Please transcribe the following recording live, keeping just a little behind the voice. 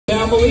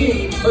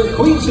family, her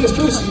queen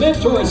sisters,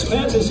 mentors,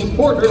 fans, and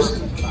supporters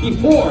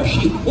before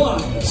she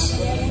flies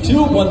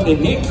to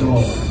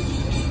Montenegro.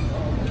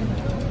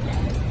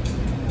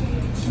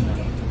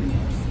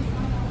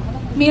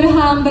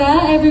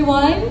 Mirahambra,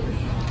 everyone.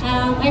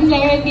 I'm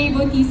Lara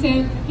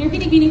Bautista, your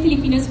Binibining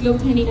Filipinas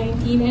Globe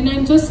 2019, and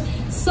I'm just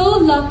so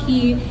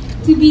lucky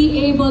to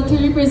be able to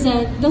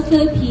represent the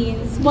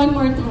Philippines one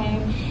more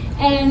time.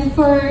 And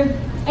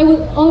I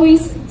will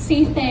always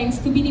say thanks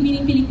to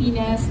Binibining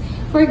Filipinas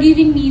for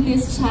giving me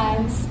this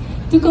chance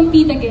to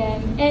compete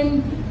again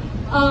and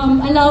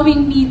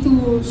allowing me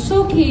to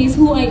showcase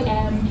who I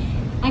am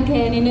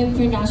again in an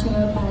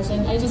international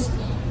pageant. I'm just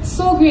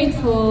so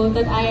grateful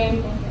that I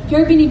am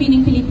your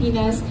Binibining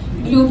Filipinas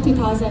Globe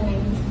 2019.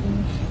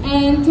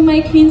 And to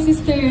my queen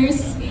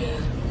sisters,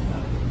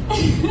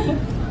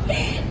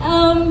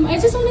 I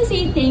just want to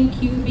say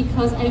thank you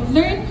because I've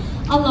learned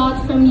a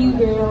lot from you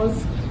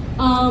girls.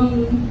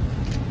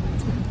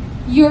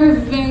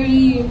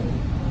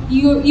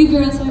 You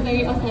girls are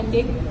very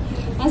authentic,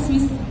 as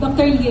Miss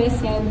Dr. Leah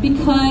said,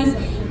 because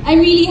I'm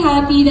really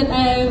happy that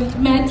I've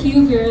met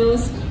you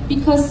girls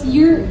because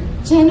you're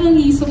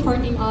genuinely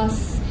supporting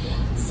us,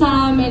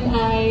 Sam and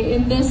I,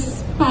 in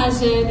this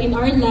pageant, in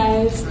our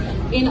lives,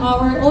 in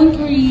our own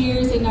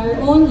careers, in our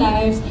own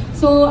lives.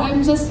 So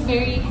I'm just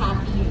very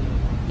happy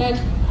that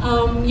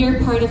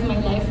you're part of my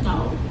life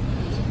now.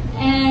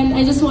 And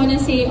I just want to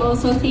say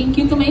also thank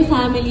you to my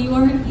family who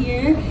are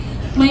here.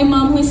 My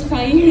mom who is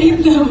crying right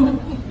now.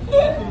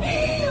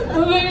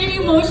 I'm very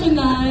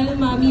emotional.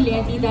 Mommy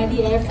Letty, Daddy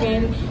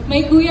Efren.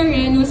 My Kuya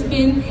Ren who's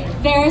been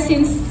there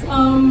since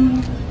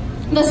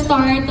the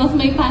start of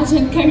my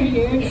pageant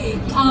career.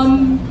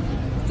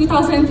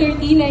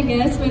 2013, I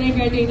guess, when I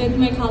graduated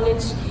my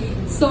college.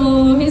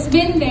 So he's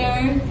been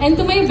there. And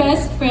to my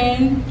best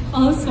friend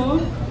also,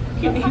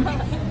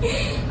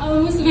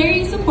 who's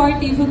very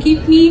supportive, who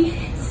keep me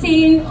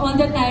sane all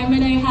the time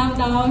when I have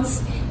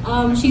doubts.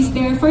 She's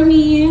there for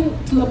me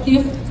to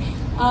uplift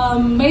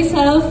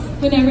myself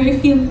whenever I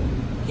feel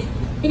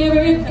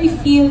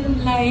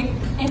like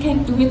I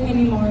can't do it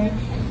anymore.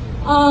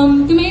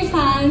 To my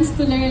fans,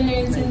 to Learn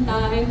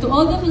Sinta, and to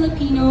all the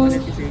Filipinos,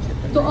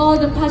 to all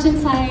the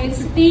pageant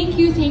sites, thank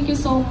you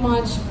so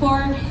much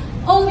for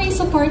always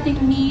supporting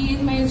me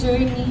in my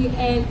journey,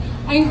 and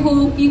I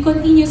hope you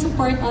continue to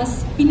support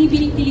us,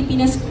 Binibining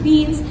Filipinas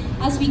Queens,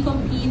 as we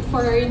compete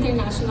for our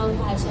international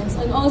pageants.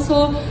 And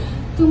also,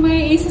 to my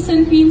Aces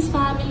and Queens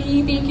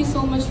family, thank you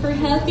so much for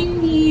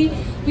helping me.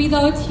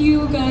 Without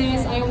you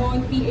guys, I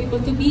won't be able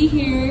to be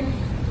here.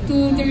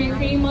 To Derek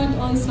Raymond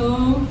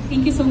also,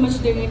 thank you so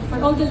much, Derek,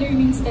 for all the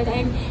learnings that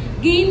I've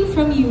gained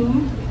from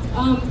you.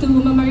 To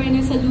Mama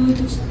Rena Salud,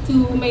 to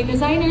my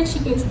designer,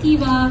 Chico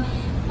Estiva,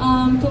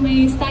 to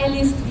my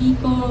stylist,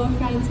 Vico,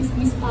 Francis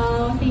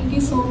Mispao, thank you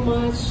so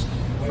much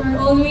for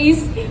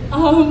always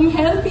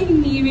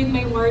helping me with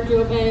my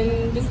wardrobe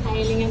and the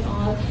styling and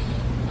all.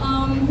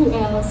 Who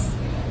else?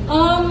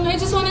 I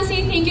just want to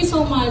say thank you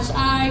so much.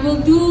 I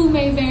will do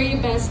my very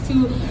best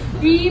to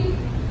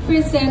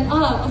represent,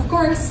 of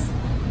course,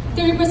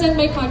 to represent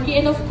my country,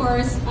 and of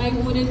course, I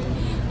wouldn't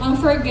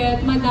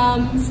forget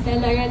Madam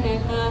Stella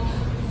Raneta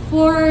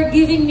for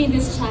giving me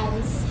this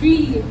chance,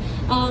 really.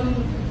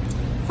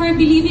 For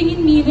believing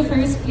in me in the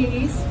first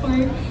place,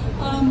 for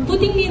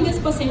putting me in this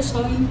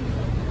position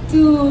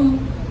to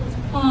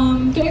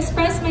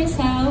express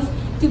myself,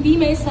 to be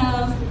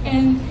myself,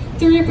 and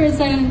to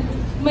represent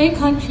my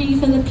country,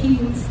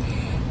 Philippines,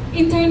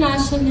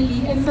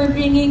 internationally, and for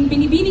bringing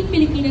Binibining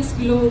Filipinas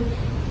Globe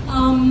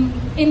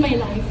in my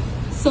life.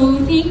 So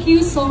thank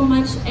you so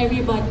much,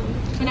 everybody.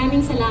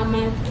 Maraming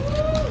salamat.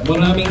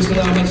 Maraming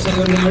salamat sa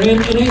iyo, Naren.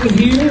 And I'm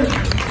here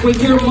with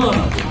your mom.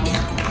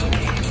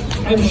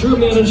 I'm sure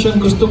meron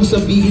siyang gustong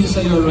sabihin sa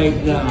iyo right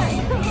now.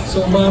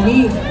 So,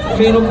 Mommy,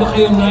 meron ba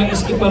kayong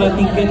nais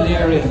iparating kay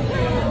Naren?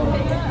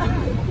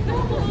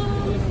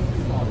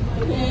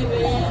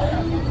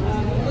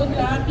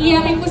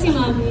 Iyakin ko si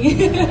Mommy.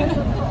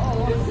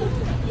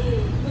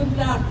 Good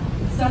luck.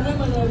 Sana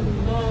mo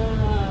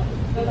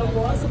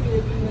sa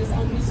Pilipinas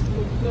ang Miss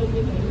Globe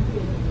in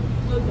Philippines.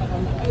 Good luck.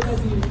 I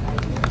love you.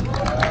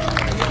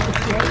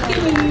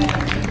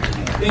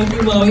 Thank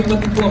you, Mami.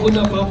 Pati po ako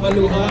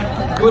napapaluha.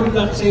 Good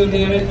luck sa iyo,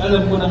 Naren.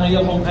 Alam mo na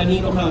ngayon kung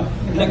kanino ka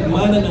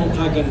nagmana ng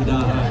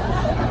kagandahan.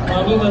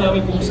 Mami,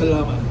 marami pong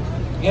salamat.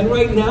 And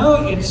right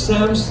now, it's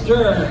Sam's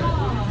turn.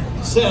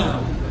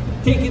 Sam,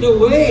 take it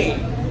away.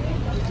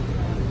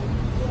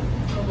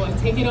 Oh boy,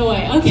 take it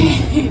away.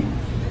 Okay.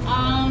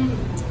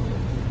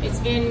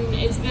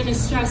 It's been a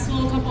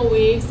stressful couple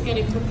weeks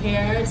getting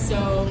prepared,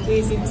 so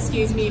please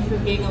excuse me for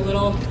being a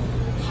little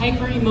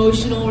hyper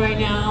emotional right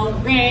now.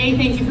 Ray,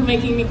 thank you for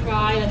making me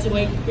cry. That's a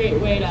great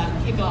way to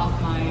kick off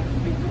my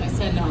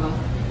send off.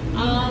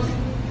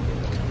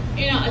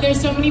 You know, there's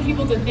so many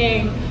people to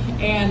thank,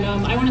 and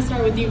I want to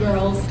start with you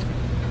girls.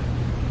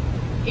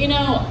 You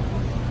know,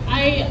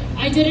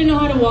 I didn't know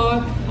how to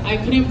walk. I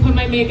couldn't put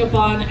my makeup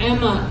on.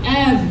 Emma,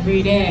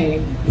 every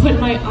day, put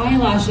my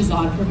eyelashes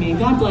on for me.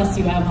 God bless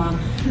you, Emma.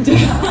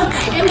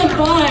 In the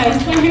bus.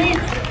 I mean,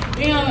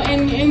 you know,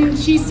 and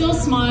she still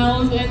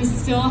smiles and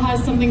still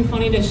has something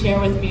funny to share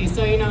with me.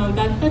 So, you know,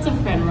 that's a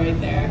friend right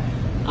there.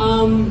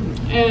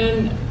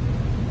 And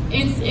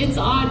it's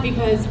odd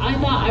because I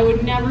thought I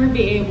would never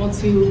be able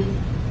to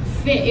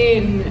fit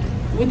in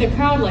with a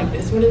crowd like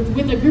this,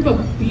 with a group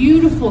of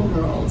beautiful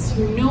girls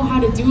who know how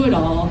to do it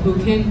all, who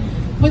can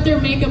put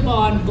their makeup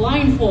on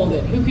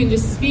blindfolded, who can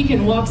just speak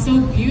and walk so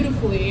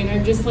beautifully and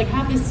are just like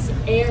have this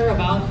air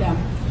about them.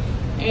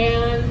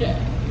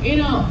 And, you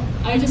know,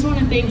 I just want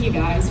to thank you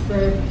guys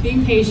for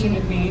being patient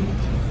with me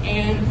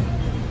and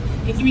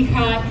making me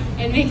cry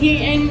and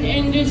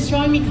and just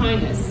showing me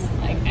kindness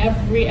like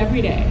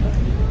every day.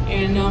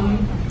 And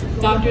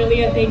Dr.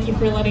 Leah, thank you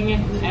for letting it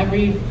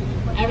every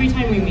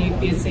time we meet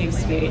be a safe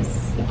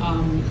space.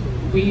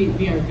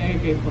 We are very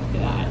grateful for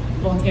that.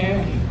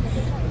 Voltaire,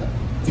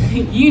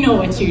 you know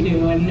what you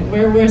do, and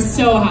we're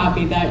so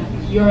happy that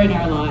you're in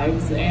our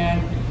lives,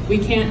 and we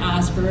can't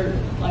ask for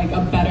like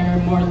a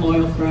better, more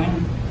loyal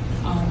friend.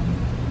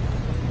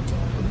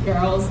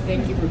 Girls,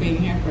 thank you for being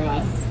here for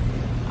us.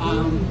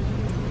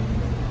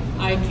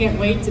 I can't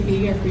wait to be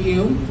here for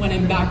you when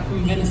I'm back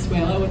from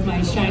Venezuela with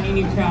my shiny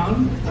new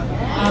crown.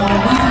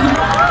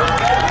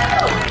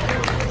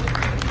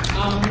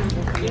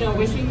 You know,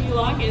 wishing you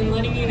luck and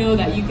letting you know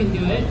that you can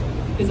do it,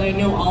 because I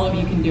know all of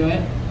you can do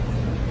it.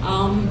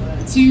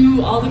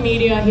 To all the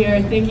media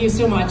here, thank you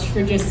so much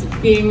for just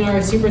being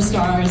our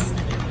superstars,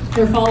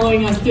 for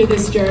following us through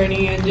this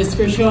journey, and just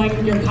for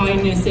showing your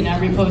kindness in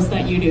every post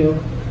that you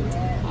do.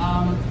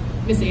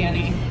 Miss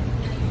Annie,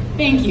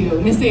 thank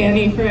you, Miss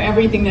Annie, for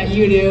everything that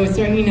you do.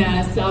 Sir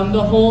Ines,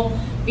 the whole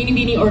Beanie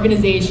Beanie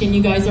organization,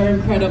 you guys are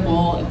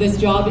incredible. This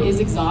job is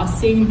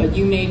exhausting, but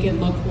you make it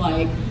look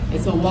like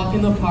it's a walk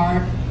in the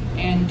park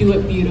and do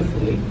it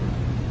beautifully.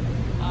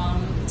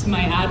 To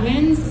my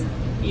admins,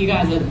 you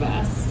guys are the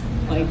best.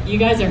 Like, you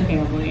guys are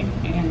family,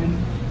 and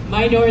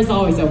my door is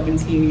always open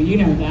to you, you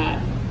know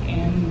that.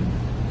 And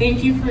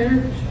thank you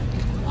for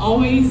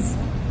always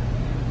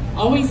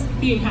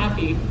being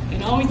happy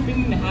and always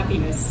bringing the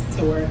happiness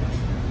to work.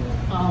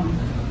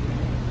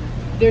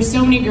 There's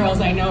so many girls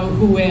I know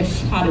who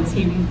wish had a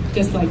team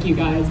just like you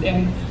guys,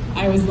 and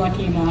I was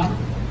lucky enough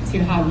to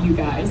have you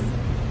guys.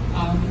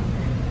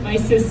 My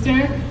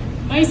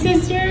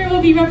sister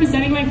will be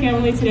representing my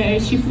family today.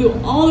 She flew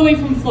all the way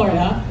from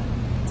Florida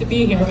to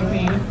be here with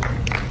me.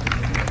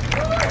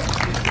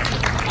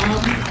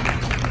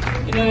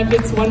 You know, if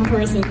it's one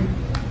person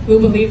who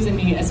believes in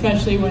me,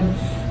 especially when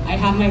I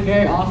have my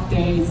very off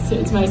days,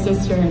 it's my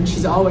sister, and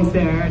she's always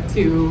there to,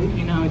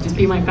 you know, just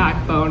be my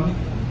backbone.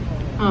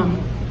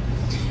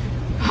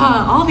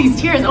 All these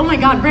tears, oh my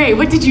God, Ray,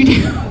 what did you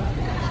do?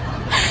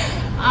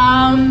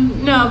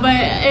 No, but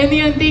in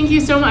the end, thank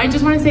you so much. I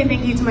just want to say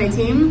thank you to my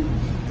team,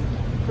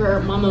 for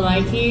Mama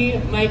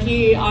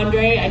Mikey,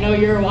 Andre, I know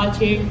you're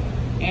watching,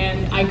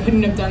 and I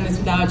couldn't have done this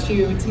without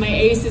you. To my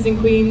Aces and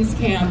Queens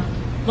camp,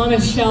 Mama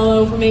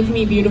Shello for making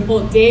me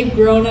beautiful, Dave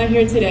Grona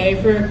here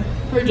today for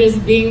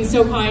just being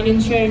so kind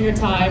and sharing your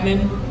time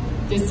and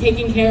just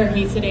taking care of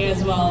me today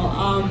as well.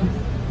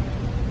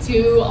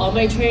 To all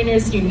my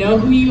trainers, you know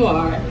who you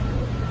are,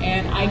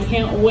 and I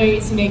can't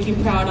wait to make you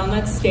proud on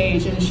that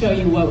stage and show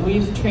you what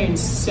we've trained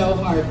so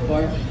hard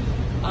for.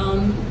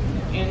 And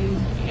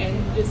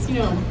just, you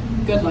know,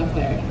 good luck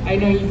there. I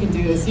know you can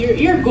do this.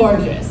 You're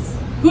gorgeous.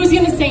 Who's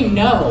gonna say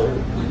no?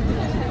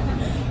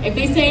 If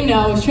they say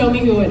no, show me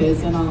who it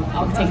is and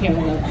I'll take care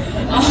of them.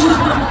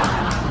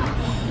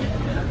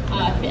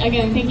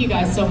 Again, thank you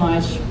guys so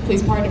much.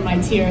 Please pardon my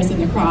tears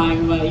and the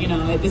crying, but you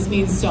know, this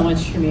means so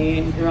much to me,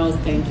 and girls,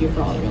 thank you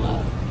for all your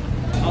love.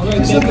 All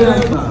right, thank you.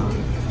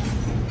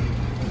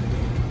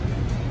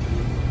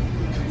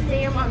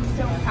 Sam, I'm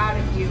so proud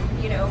of you.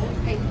 You know,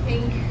 I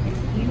think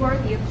you are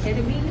the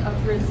epitome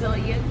of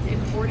resilience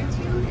and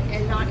fortitude,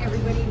 and not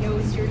everybody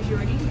knows your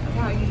journey of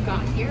how you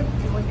got here,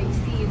 and what they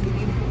see is a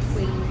beautiful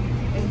queen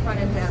in front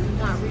of them,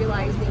 not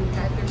realizing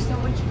that there's so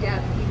much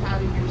depth you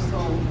have in your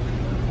soul.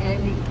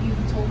 And you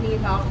told me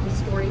about the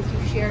stories you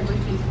shared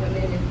with these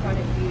women in front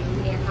of you,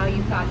 and how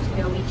you got to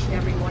know each and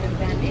every one of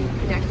them and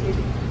connected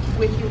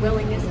with your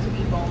willingness to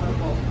be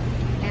vulnerable.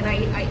 And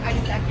I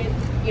second,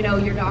 you know,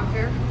 your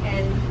doctor,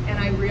 and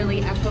I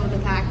really echo the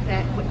fact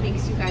that what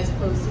makes you guys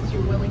close is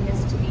your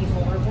willingness to be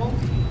vulnerable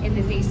in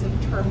the face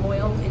of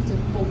turmoil and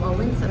difficult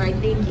moments. And I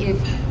think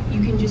if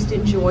you can just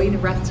enjoy the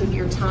rest of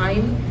your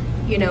time,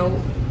 you know,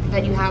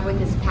 that you have with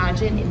this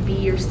pageant and be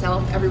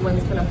yourself,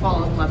 everyone's gonna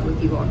fall in love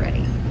with you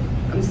already.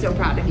 I'm so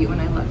proud of you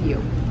and I love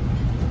you.